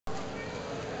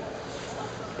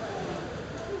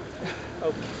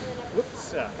Oh,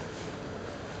 whoops.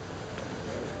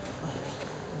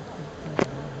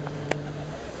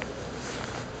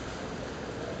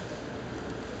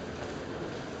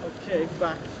 Okay,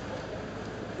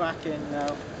 back in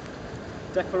now.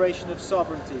 Declaration of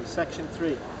Sovereignty, Section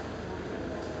 3.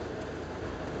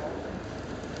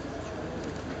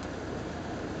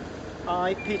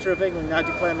 I, Peter of England, now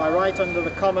declare my right under the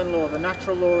common law, the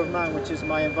natural law of man, which is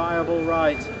my inviolable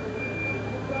right,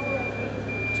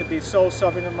 to be sole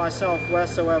sovereign of myself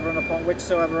wheresoever and upon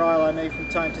whichsoever isle I may from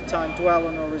time to time dwell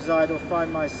on or reside or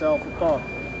find myself upon,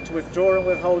 to withdraw and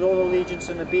withhold all allegiance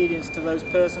and obedience to those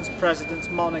persons, presidents,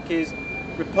 monarchies,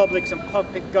 republics and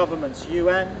public governments,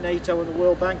 UN, NATO and the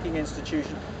World Banking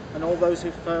Institution, and all those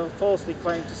who falsely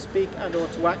claim to speak and or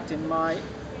to act in my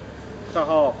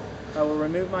behalf. I will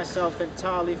remove myself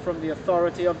entirely from the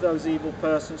authority of those evil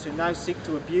persons who now seek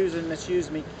to abuse and misuse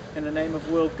me in the name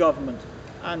of world government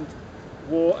and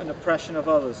war and oppression of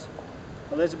others.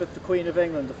 Elizabeth, the Queen of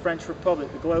England, the French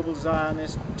Republic, the global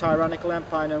Zionist tyrannical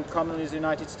empire known commonly as the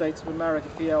United States of America,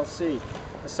 PLC,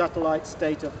 a satellite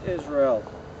state of Israel,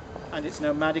 and its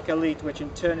nomadic elite, which in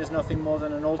turn is nothing more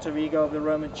than an alter ego of the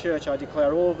Roman Church, I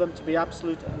declare all of them to be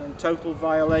absolute and in total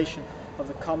violation of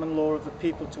the common law of the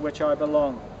people to which I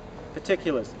belong.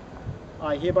 Particulars.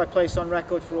 I hereby place on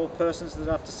record for all persons that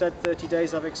after said 30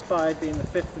 days have expired, being the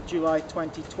 5th of July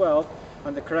 2012,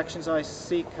 and the corrections I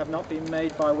seek have not been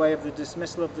made by way of the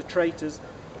dismissal of the traitors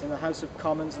in the House of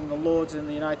Commons and the Lords in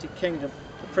the United Kingdom,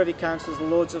 the Privy Councillors, the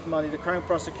Lords of Money, the Crown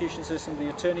Prosecution System, the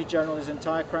Attorney General, his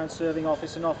entire Crown serving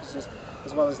office and officers,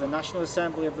 as well as the National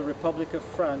Assembly of the Republic of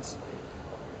France,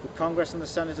 the Congress and the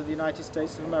Senate of the United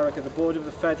States of America, the Board of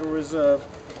the Federal Reserve,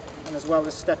 and as well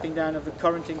as stepping down of the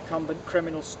current incumbent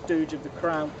criminal stooge of the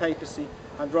Crown, papacy,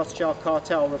 and Rothschild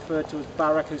cartel referred to as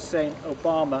Barack Hussein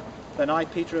Obama, then I,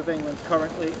 Peter of England,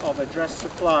 currently of address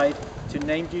supplied to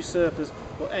named usurpers,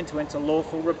 will enter into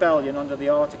lawful rebellion under the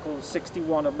Article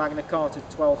 61 of Magna Carta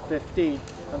 1215,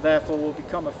 and therefore will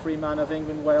become a free man of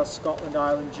England, Wales, Scotland,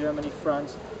 Ireland, Germany,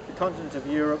 France, the continent of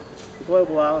Europe, the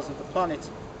global isles of the planet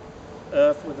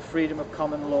Earth, with the freedom of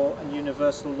common law and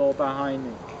universal law behind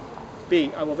me.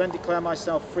 B. I will then declare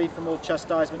myself free from all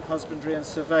chastisement, husbandry and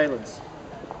surveillance,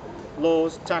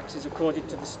 laws, taxes according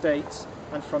to the states,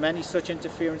 and from any such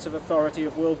interference of authority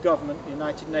of world government, the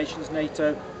United Nations,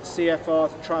 NATO, CFR,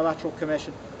 the Trilateral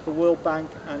Commission, the World Bank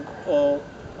and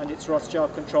its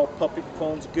Rothschild-controlled puppet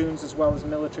pawns, goons, as well as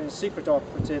military and secret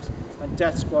operatives and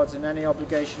death squads, and any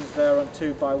obligations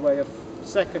thereunto by way of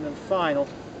second and final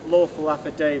lawful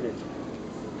affidavit.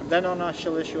 From then on I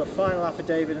shall issue a final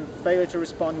affidavit, and failure to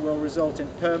respond will result in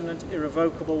permanent,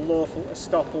 irrevocable, lawful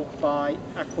estoppel by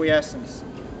acquiescence.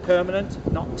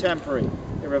 Permanent, not temporary.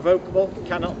 Irrevocable,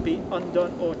 cannot be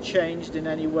undone or changed in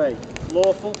any way.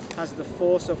 Lawful, has the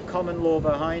force of common law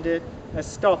behind it.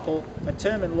 Estoppel, a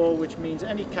term in law which means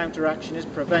any counteraction is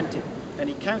prevented.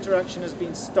 Any counteraction has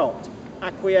been stopped.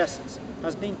 Acquiescence,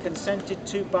 has been consented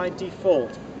to by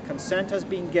default. Consent has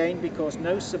been gained because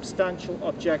no substantial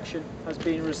objection has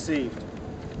been received.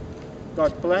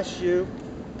 God bless you.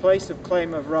 Place of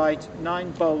claim of right,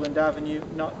 9 Bowland Avenue,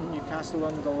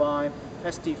 Newcastle-under-Lyme,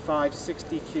 ST5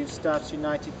 60Q, Staffs,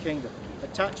 United Kingdom.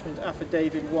 Attachment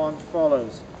Affidavit 1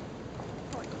 follows.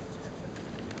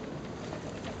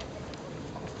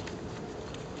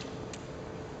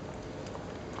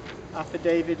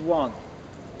 Affidavit 1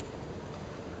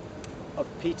 of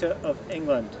Peter of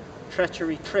England.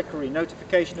 Treachery, trickery,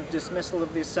 notification of dismissal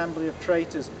of the Assembly of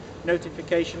Traitors,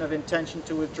 notification of intention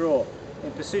to withdraw.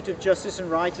 In pursuit of justice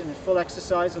and right, and in full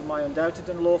exercise of my undoubted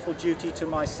and lawful duty to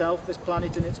myself, this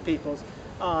planet and its peoples,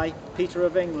 I, Peter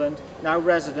of England, now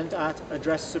resident at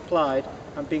address supplied,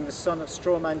 and being the son of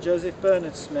strawman Joseph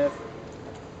Bernard Smith,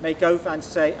 make oath and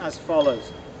say as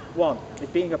follows. 1.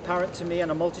 It being apparent to me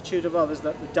and a multitude of others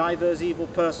that the divers evil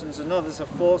persons and others have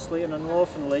falsely and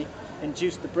unlawfully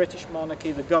induced the British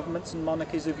monarchy, the governments and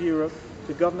monarchies of Europe,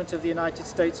 the government of the United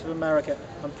States of America,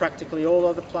 and practically all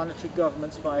other planetary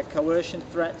governments via coercion,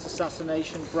 threats,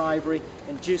 assassination, bribery,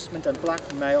 inducement and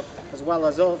blackmail, as well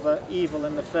as other evil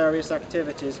and nefarious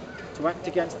activities, to act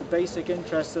against the basic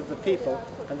interests of the people,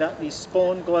 and that these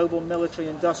spawned global military,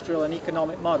 industrial and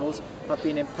economic models have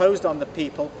been imposed on the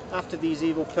people after these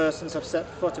evil persons have set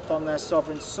foot upon their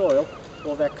sovereign soil,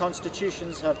 or their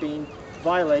constitutions have been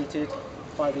violated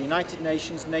by the United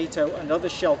Nations, NATO and other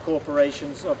shell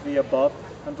corporations of the above,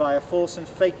 and via false and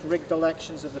fake rigged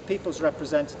elections of the people's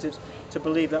representatives to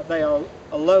believe that they are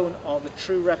alone are the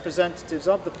true representatives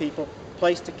of the people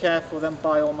placed to care for them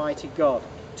by Almighty God.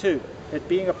 2. it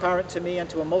being apparent to me and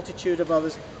to a multitude of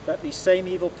others that these same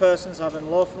evil persons have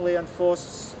unlawfully and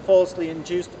falsely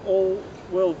induced all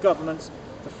world governments,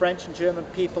 the French and German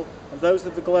people, and those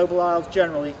of the global isles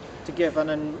generally, to give an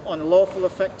unlawful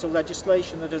effect to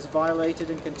legislation that has violated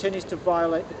and continues to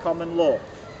violate the common law,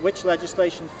 which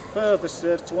legislation further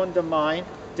serves to undermine,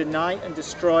 deny and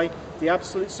destroy the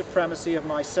absolute supremacy of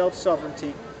my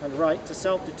self-sovereignty and right to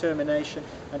self-determination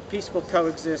and peaceful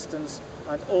coexistence,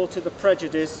 and all to the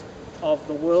prejudice of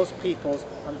the world's peoples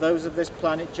and those of this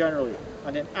planet generally,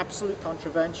 and in absolute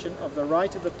contravention of the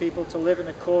right of the people to live in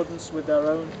accordance with their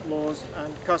own laws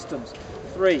and customs.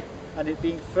 3. And it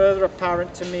being further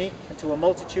apparent to me and to a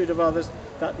multitude of others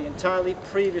that the entirely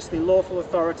previously lawful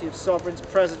authority of sovereigns,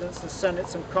 presidents and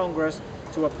senates and Congress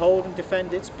to uphold and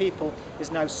defend its people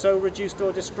is now so reduced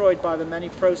or destroyed by the many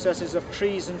processes of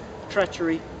treason,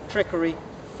 treachery, trickery,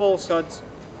 falsehoods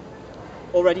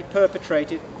already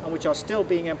perpetrated and which are still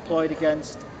being employed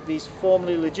against these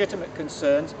formerly legitimate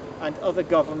concerns and other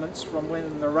governments from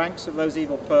within the ranks of those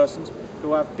evil persons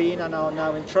who have been and are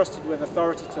now entrusted with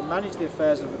authority to manage the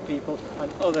affairs of the people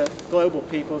and other global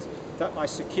peoples, that my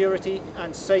security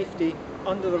and safety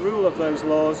under the rule of those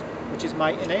laws, which is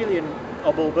my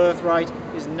inalienable birthright,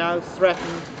 is now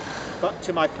threatened, but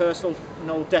to my personal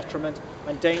detriment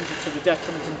and danger, to the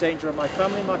detriment and danger of my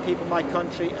family, my people, my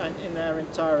country, and in their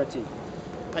entirety.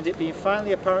 And it being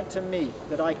finally apparent to me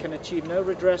that I can achieve no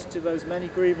redress to those many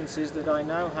grievances that I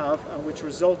now have, and which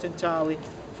result entirely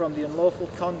from the unlawful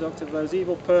conduct of those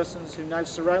evil persons who now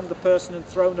surround the person and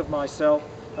throne of myself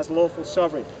as lawful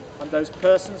sovereign, and those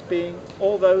persons being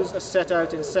all those as set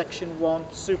out in section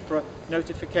 1 supra,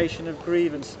 notification of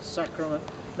grievance, sacrament,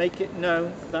 make it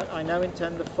known that I now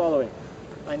intend the following.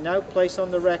 I now place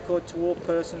on the record to all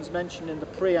persons mentioned in the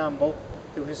preamble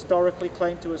who historically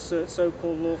claim to assert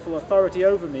so-called lawful authority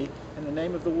over me in the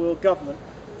name of the world government,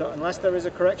 that unless there is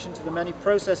a correction to the many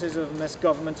processes of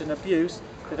misgovernment and abuse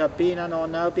that have been and are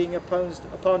now being imposed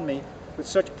upon me, with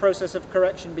such process of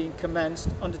correction being commenced,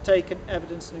 undertaken,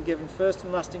 evidenced and given first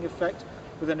and lasting effect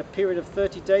within a period of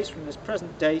 30 days from this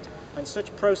present date, and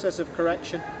such process of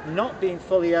correction not being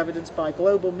fully evidenced by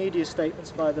global media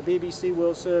statements by the BBC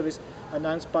World Service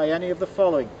announced by any of the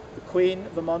following: the Queen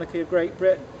of the Monarchy of Great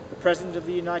Britain, the President of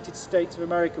the United States of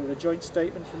America, with a joint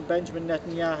statement from Benjamin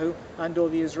Netanyahu and or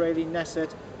the Israeli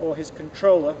Knesset or his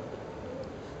controller,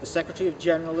 the Secretary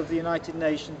General of the United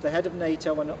Nations, the head of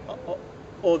NATO and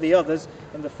or the others,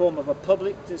 in the form of a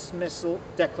public dismissal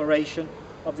declaration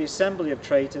of the Assembly of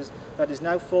Traitors that is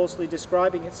now falsely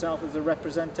describing itself as a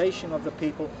representation of the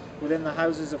people within the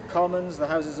Houses of Commons, the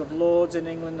Houses of Lords in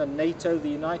England and NATO, the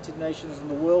United Nations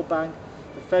and the World Bank,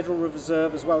 the Federal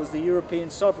Reserve, as well as the European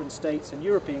sovereign states and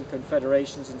European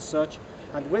confederations and such,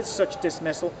 and with such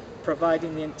dismissal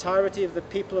providing the entirety of the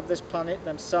people of this planet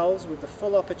themselves with the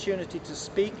full opportunity to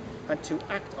speak and to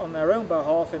act on their own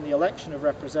behalf in the election of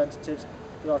representatives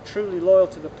that are truly loyal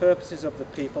to the purposes of the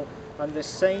people, and this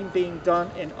same being done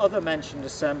in other mentioned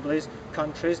assemblies,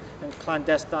 countries and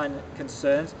clandestine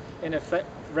concerns, in effect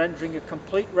rendering a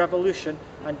complete revolution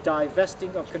and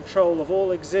divesting of control of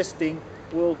all existing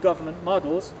world government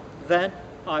models, then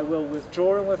I will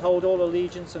withdraw and withhold all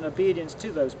allegiance and obedience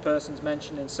to those persons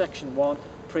mentioned in section 1,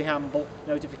 preamble,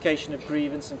 notification of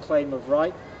grievance and claim of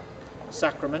right,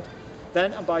 sacrament.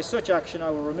 Then, and by such action, I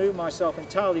will remove myself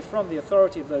entirely from the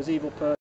authority of those evil persons